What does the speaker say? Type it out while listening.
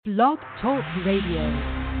Blog Talk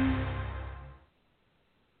Radio.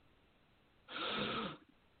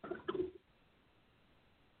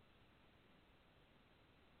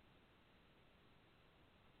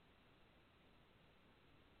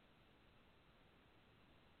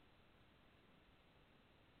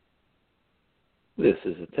 This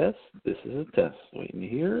is a test. This is a test. Waiting to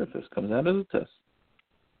hear if this comes out as a test.